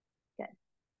 Good.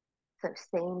 So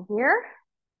staying here.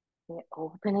 Good.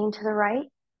 Opening to the right.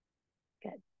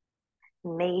 Good.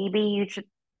 Maybe you should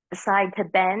decide to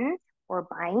bend or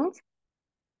bind.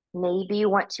 Maybe you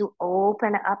want to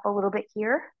open up a little bit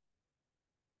here.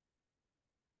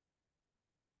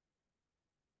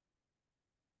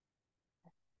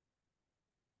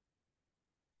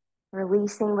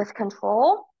 Releasing with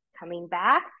control, coming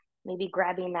back, maybe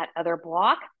grabbing that other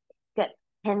block. Good.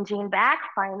 Hinging back,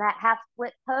 find that half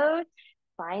split pose,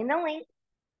 find the length.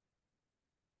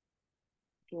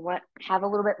 If you want to have a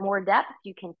little bit more depth,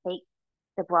 you can take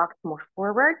the blocks more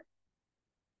forward.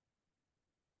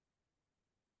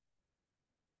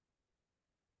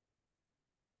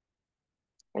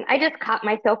 And I just caught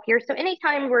myself here. So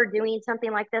anytime we're doing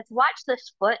something like this, watch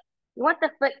this foot. You want the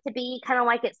foot to be kind of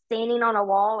like it's standing on a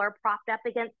wall or propped up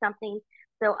against something.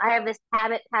 So I have this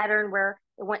habit pattern where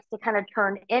it wants to kind of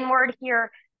turn inward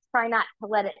here. Try not to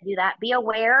let it do that. Be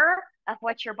aware of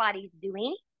what your body's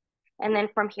doing. And then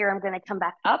from here, I'm going to come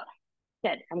back up.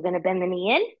 Good. I'm going to bend the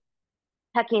knee in,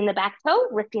 tucking the back toe,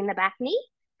 lifting the back knee.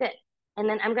 Good. And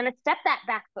then I'm going to step that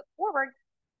back foot forward.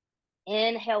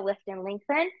 Inhale, lift and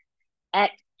lengthen.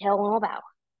 Exhale, and bow.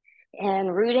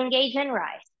 And root, engage, and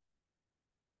rise.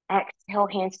 Exhale,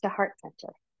 hands to heart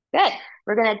center. Good.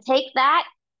 We're going to take that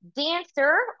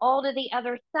dancer all to the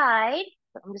other side.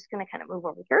 So I'm just going to kind of move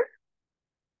over here.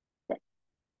 Good.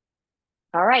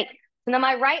 All right. So now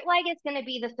my right leg is going to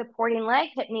be the supporting leg.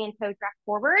 Hip, knee, and toe track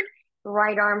forward. The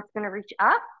right arm's going to reach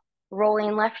up.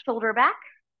 Rolling left shoulder back.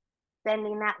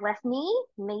 Bending that left knee.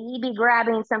 Maybe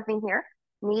grabbing something here.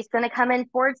 Knee's going to come in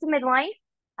towards the midline.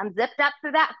 I'm zipped up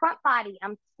through that front body.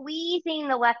 I'm squeezing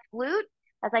the left glute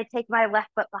as I take my left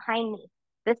foot behind me.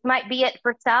 This might be it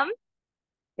for some.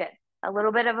 Good. A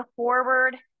little bit of a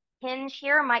forward hinge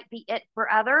here might be it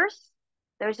for others.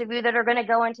 Those of you that are going to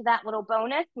go into that little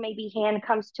bonus, maybe hand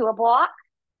comes to a block.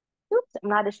 oops, I'm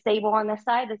not as stable on this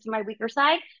side. This is my weaker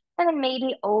side. And then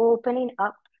maybe opening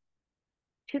up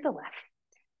to the left,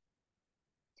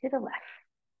 to the left.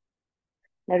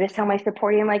 Notice how my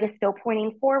supporting leg is still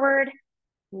pointing forward.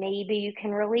 Maybe you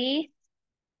can release,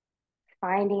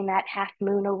 finding that half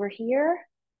moon over here.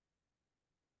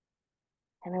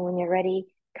 And then when you're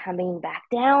ready, coming back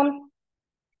down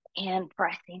and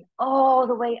pressing all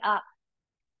the way up.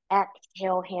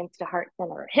 Exhale, hands to heart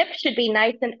center. Hips should be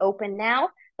nice and open now.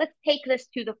 Let's take this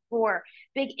to the floor.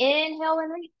 Big inhale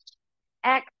and reach.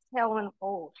 Exhale and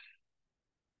hold.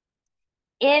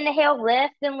 Inhale,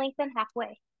 lift and lengthen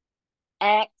halfway.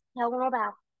 Exhale and roll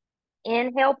out.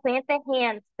 Inhale, plant the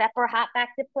hands, step or hop back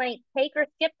to plank. Take or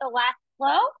skip the last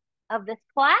flow of this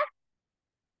class.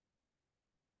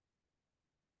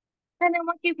 And then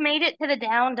once you've made it to the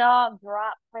down dog,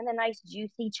 drop. Find a nice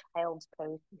juicy child's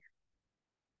pose.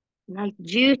 Nice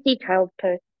juicy child's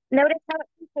pose. Notice how it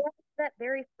compares to that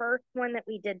very first one that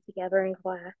we did together in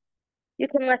class. You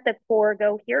can let the core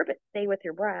go here, but stay with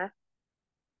your breath.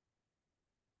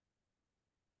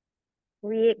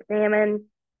 Re-examine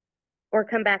or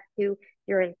come back to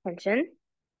your intention.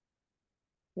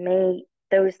 May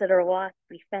those that are lost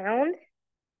be found.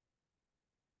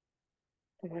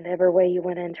 In whatever way you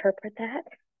want to interpret that,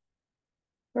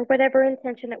 or whatever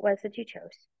intention it was that you chose.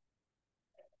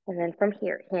 And then from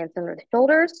here, hands under the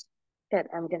shoulders. Good,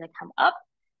 I'm gonna come up.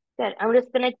 Good, I'm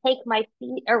just gonna take my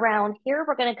feet around here.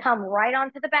 We're gonna come right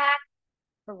onto the back,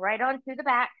 right onto the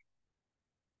back.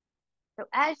 So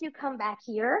as you come back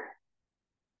here,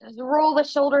 just roll the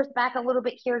shoulders back a little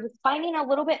bit here, just finding a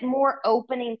little bit more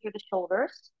opening through the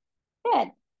shoulders. Good,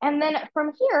 and then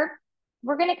from here,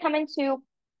 we're gonna come into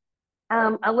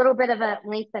a little bit of a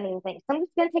lengthening thing. So I'm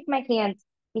just gonna take my hands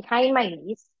behind my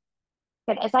knees.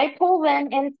 Good. As I pull them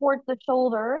in towards the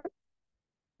shoulder,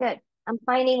 good. I'm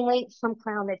finding length from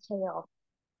crown to tail.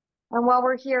 And while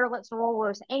we're here, let's roll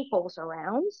those ankles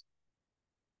around.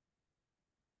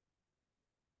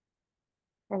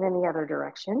 And then the other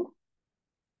direction.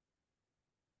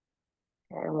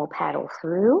 And we'll paddle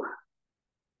through.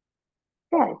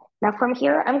 Good. Now from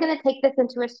here, I'm going to take this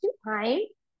into a supine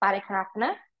Baddha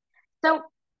Konasana. So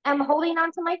I'm holding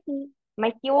onto my feet.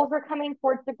 My heels are coming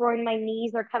towards the groin. My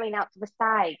knees are coming out to the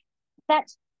side. If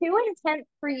that's too intense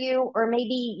for you, or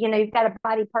maybe, you've got a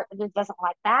body part that just doesn't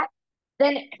like that,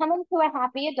 then come into a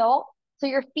happy adult. So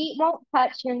your feet won't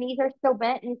touch, your knees are still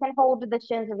bent, and you can hold the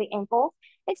shins of the ankles.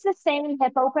 It's the same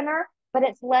hip opener, but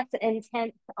it's less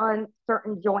intense on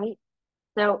certain joints.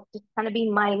 So just kind of be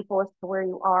mindful as to where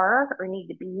you are or need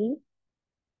to be.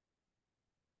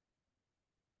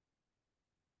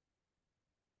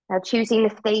 Now choosing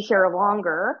to stay here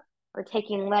longer or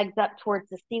taking legs up towards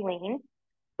the ceiling.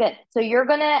 Good. So you're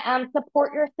going to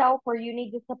support yourself where you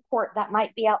need to support. That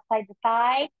might be outside the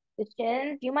thigh, the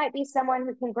shins. You might be someone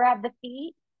who can grab the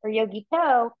feet or yogi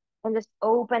toe and just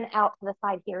open out to the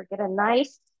side here. Get a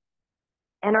nice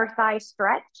inner thigh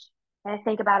stretch. And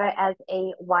think about it as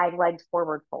a wide legged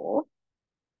forward fold.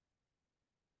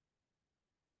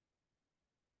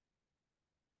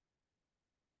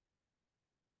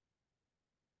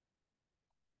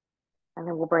 And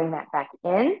then we'll bring that back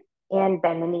in and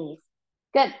bend the knees.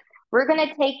 Good. We're going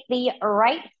to take the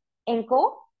right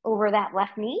ankle over that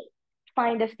left knee.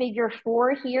 Find a figure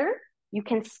 4 here. You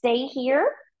can stay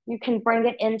here. You can bring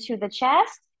it into the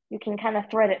chest. You can kind of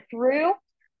thread it through.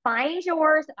 Find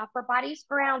yours. Upper body's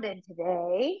grounded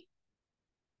today.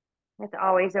 It's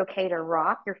always okay to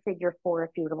rock your figure 4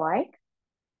 if you would like.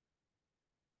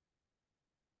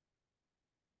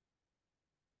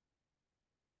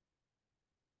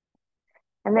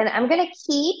 And then I'm going to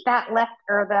keep that left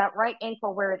or the right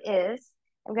ankle where it is.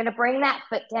 I'm going to bring that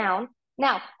foot down.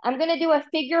 Now, I'm going to do a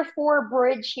figure 4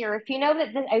 bridge here. If you know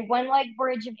that a one leg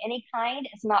bridge of any kind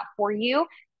is not for you,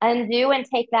 undo and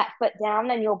take that foot down,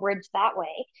 then you'll bridge that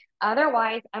way.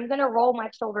 Otherwise, I'm going to roll my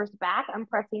shoulders back. I'm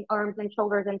pressing arms and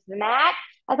shoulders into the mat.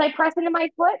 As I press into my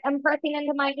foot, I'm pressing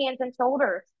into my hands and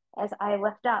shoulders as I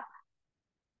lift up.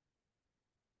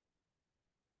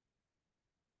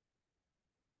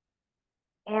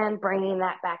 And bringing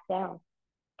that back down.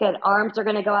 Good. Arms are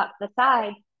going to go out to the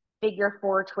side. Figure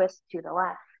 4 twist to the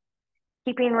left.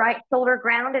 Keeping right shoulder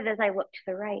grounded as I look to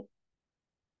the right.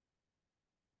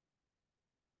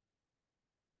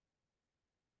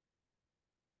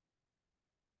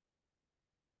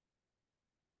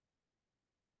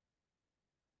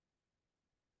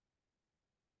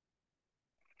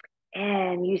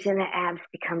 And using the abs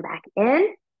to come back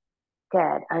in.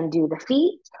 Good. Undo the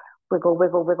feet. Wiggle,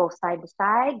 wiggle, wiggle side to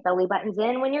side. Belly buttons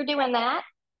in when you're doing that.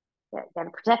 Good. Got to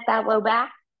protect that low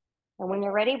back. And when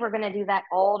you're ready, we're going to do that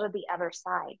all to the other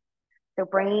side. So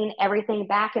bringing everything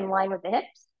back in line with the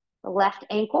hips. The left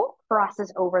ankle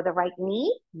crosses over the right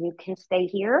knee. You can stay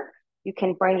here. You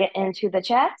can bring it into the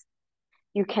chest.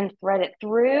 You can thread it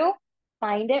through.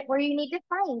 Find it where you need to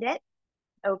find it.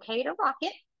 Okay to rock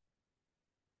it.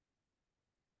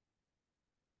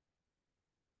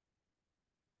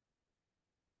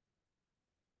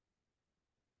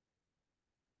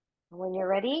 When you're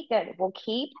ready, good. We'll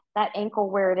keep that ankle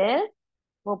where it is.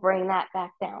 We'll bring that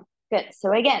back down. Good.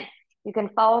 So again, you can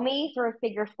follow me through a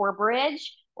figure four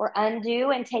bridge or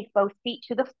undo and take both feet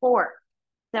to the floor.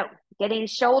 So getting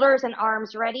shoulders and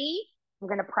arms ready. I'm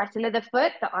going to press into the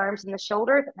foot, the arms and the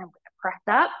shoulders, and I'm going to press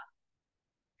up.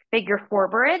 Figure four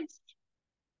bridge.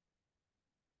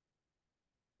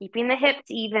 Keeping the hips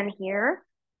even here.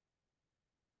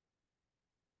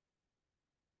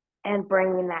 And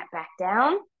bringing that back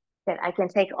down. Good. I can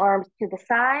take arms to the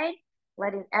side,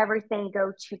 letting everything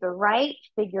go to the right.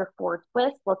 Figure four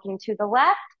twist, looking to the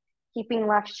left, keeping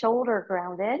left shoulder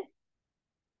grounded.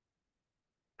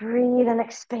 Breathe and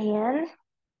expand.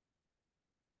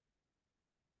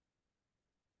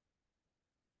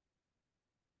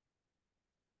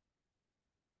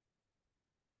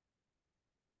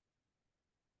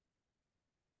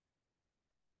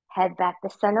 Head back to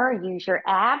center. Use your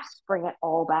abs. Bring it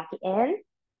all back in.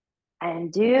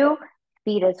 Undo.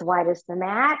 Feet as wide as the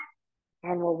mat.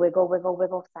 And we'll wiggle, wiggle,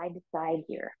 wiggle side to side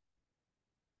here.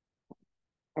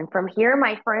 And from here,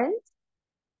 my friends,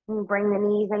 bring the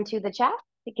knees into the chest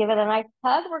to give it a nice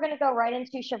hug. We're going to go right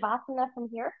into Shavasana from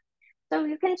here. So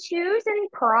you can choose any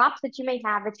props that you may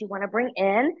have that you want to bring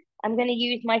in. I'm going to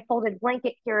use my folded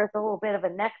blanket here as a little bit of a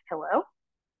neck pillow.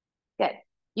 Good.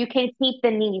 You can keep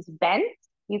the knees bent.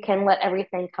 You can let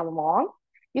everything come along.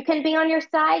 You can be on your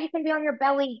side. You can be on your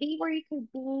belly. Be where you can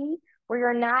be, where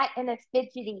you're not in a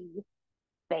fidgety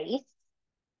space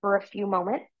for a few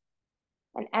moments.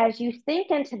 And as you sink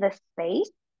into the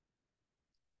space,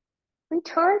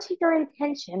 return to your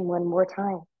intention one more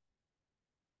time.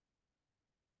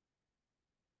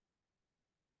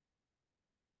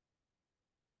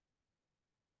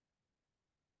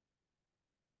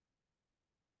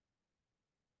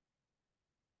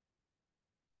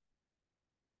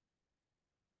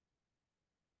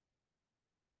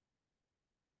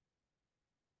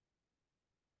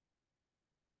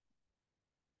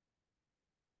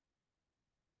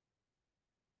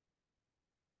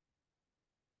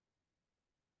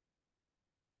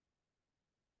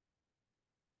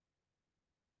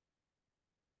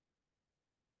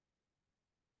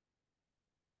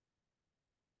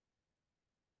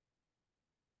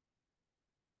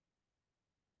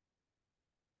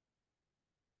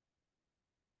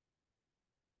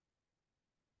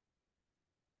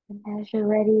 And as you're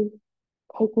ready,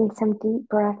 taking some deep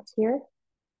breaths here.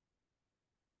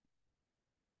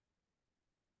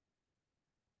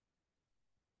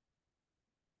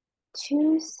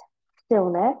 Choose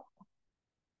stillness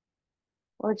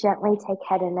or gently take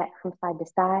head and neck from side to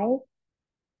side,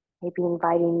 maybe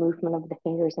inviting movement of the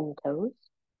fingers and the toes.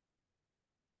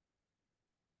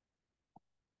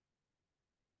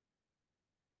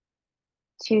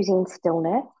 Choosing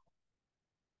stillness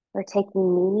or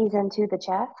taking knees into the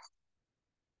chest.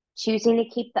 Choosing to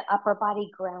keep the upper body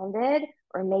grounded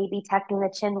or maybe tucking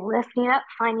the chin, lifting up,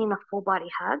 finding a full body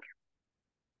hug.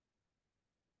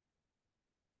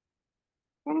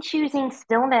 And choosing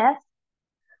stillness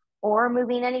or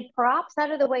moving any props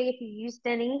out of the way if you use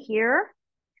standing here.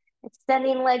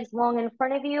 Extending legs long in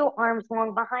front of you, arms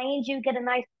long behind you. Get a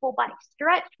nice full body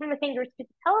stretch from the fingers to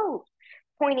the toes,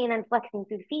 pointing and flexing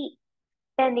through the feet,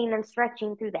 bending and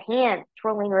stretching through the hands,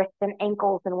 twirling wrists and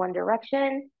ankles in one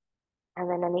direction, and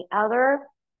then in the other.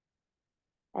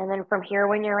 And then from here,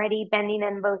 when you're ready, bending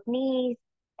in both knees,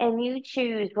 and you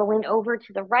choose rolling over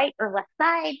to the right or left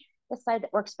side, the side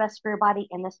that works best for your body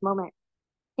in this moment.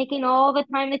 Taking all the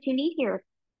time that you need here.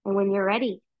 And when you're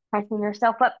ready, pressing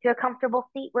yourself up to a comfortable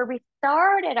seat where we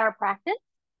started our practice.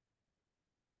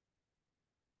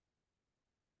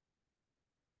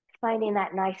 Finding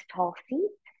that nice tall seat,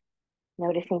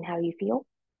 noticing how you feel.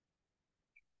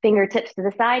 Fingertips to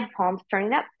the side, palms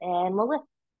turning up, and we'll lift.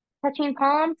 Touching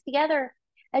palms together.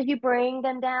 As you bring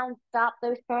them down, stop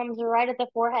those thumbs right at the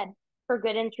forehead for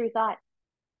good and true thought.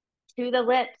 To the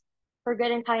lips for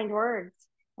good and kind words.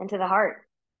 And to the heart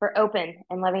for open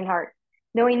and loving heart.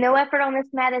 Knowing no effort on this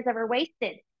mat is ever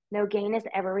wasted. No gain is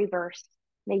ever reversed.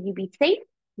 May you be safe.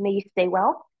 May you stay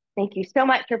well. Thank you so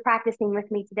much for practicing with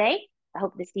me today. I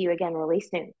hope to see you again really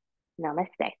soon.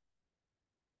 Namaste.